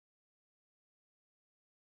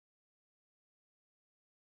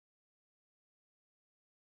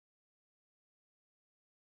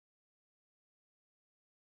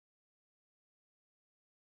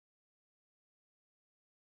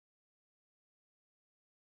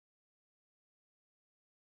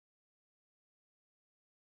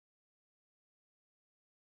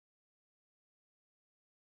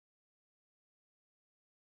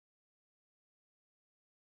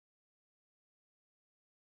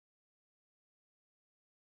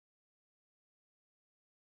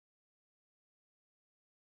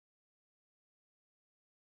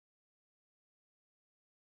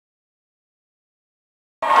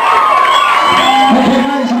Okay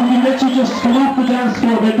guys, I'm going to let you just come off the dance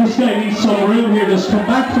floor a bit. This guy needs some room here. Just come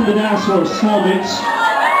back from the dance floor, small bits.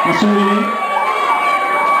 That's what we need.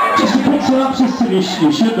 Just a quick synopsis to you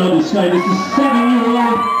should know this guy. This is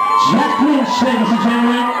 7-year-old Jack Lynch, ladies and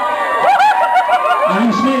gentlemen. And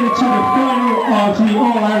he's made it to the final of the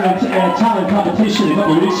All-Ireland Talent Competition a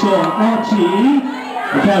couple of weeks ago on RTE.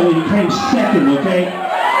 Okay, well, he came second, okay?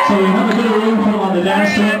 So we have a bit of room for him on the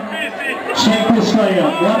dance floor. Check this guy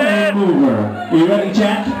out. What a mover. Are you ready,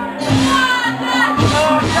 Jack?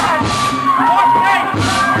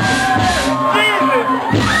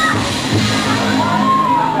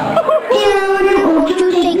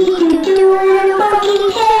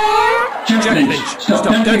 Jack Lynch,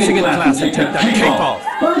 stop dancing in class and take that cape off.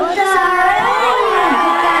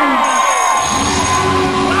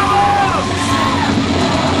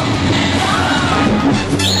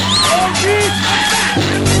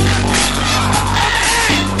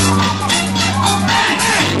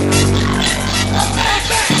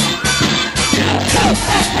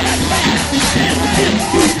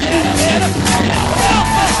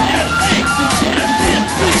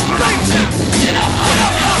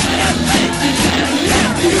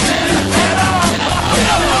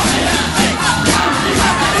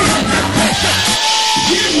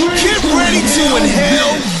 To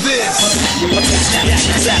inhale this.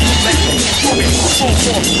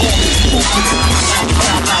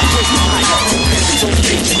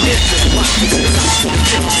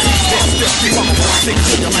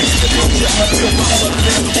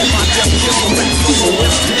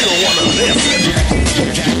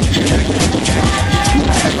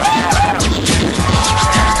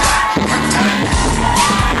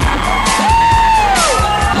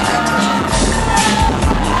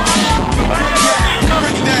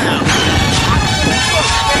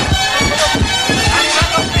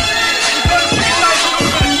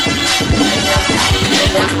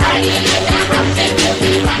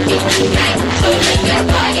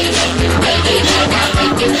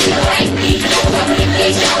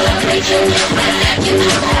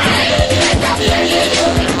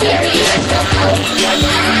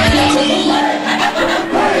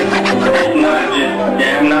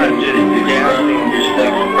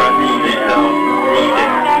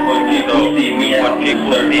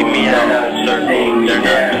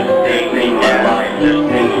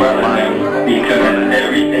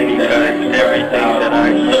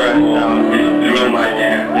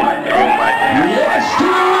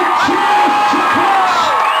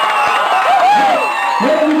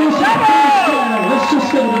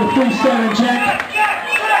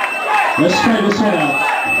 Let's try this one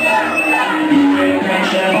out.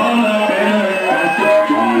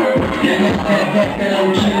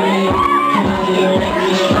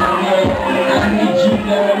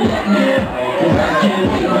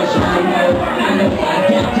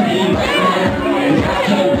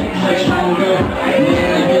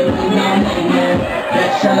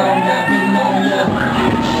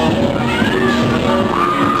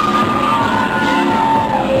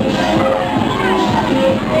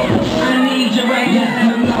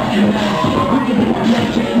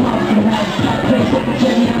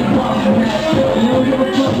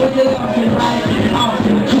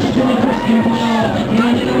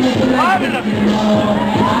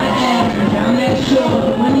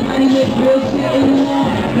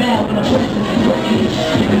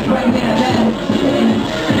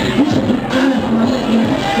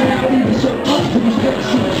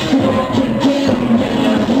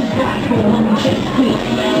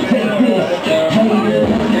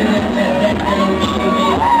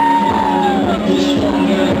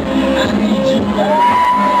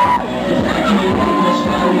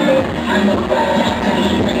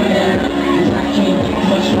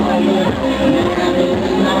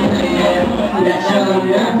 That's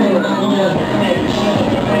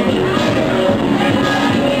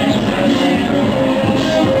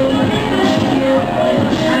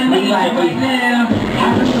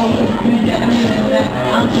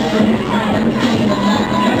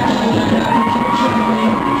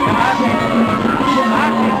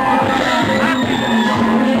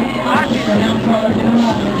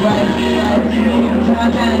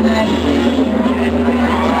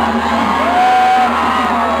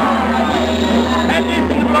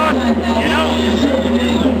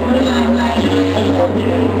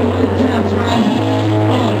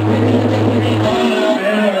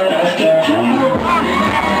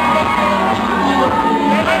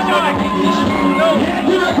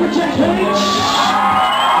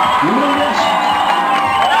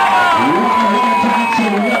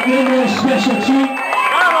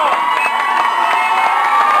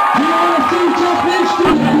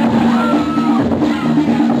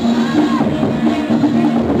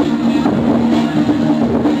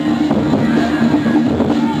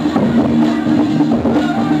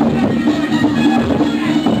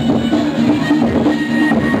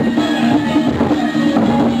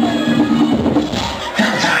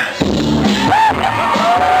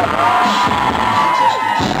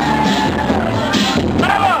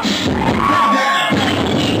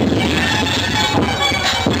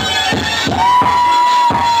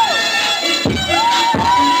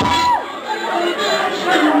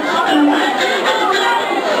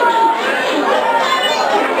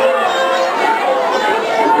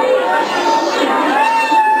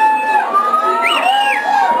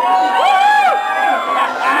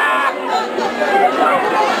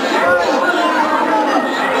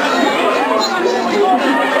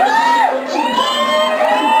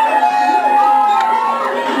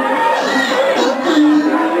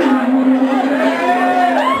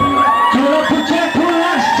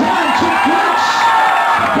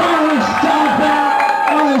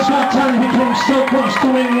so close to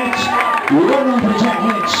winning it. Well done for Jack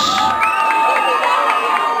Lynch.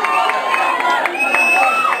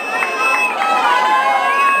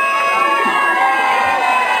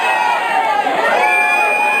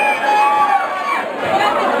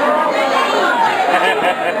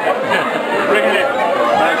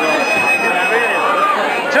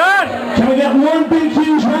 Can we get one big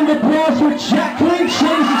huge round of applause for Jack Lynch,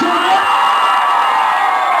 ladies and gentlemen?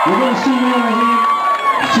 We're going to see you over here.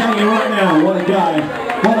 I'm telling you right now, what a guy.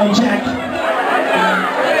 Well done, Jack.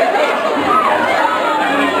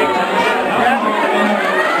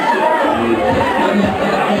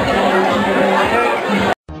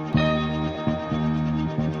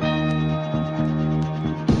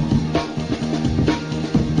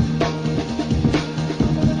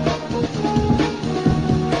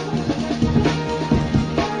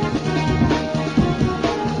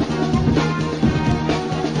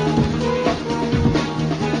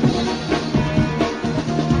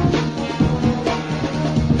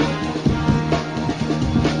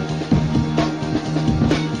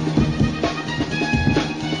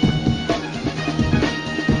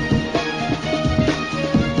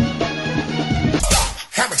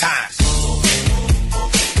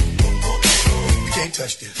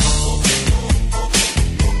 Touch this.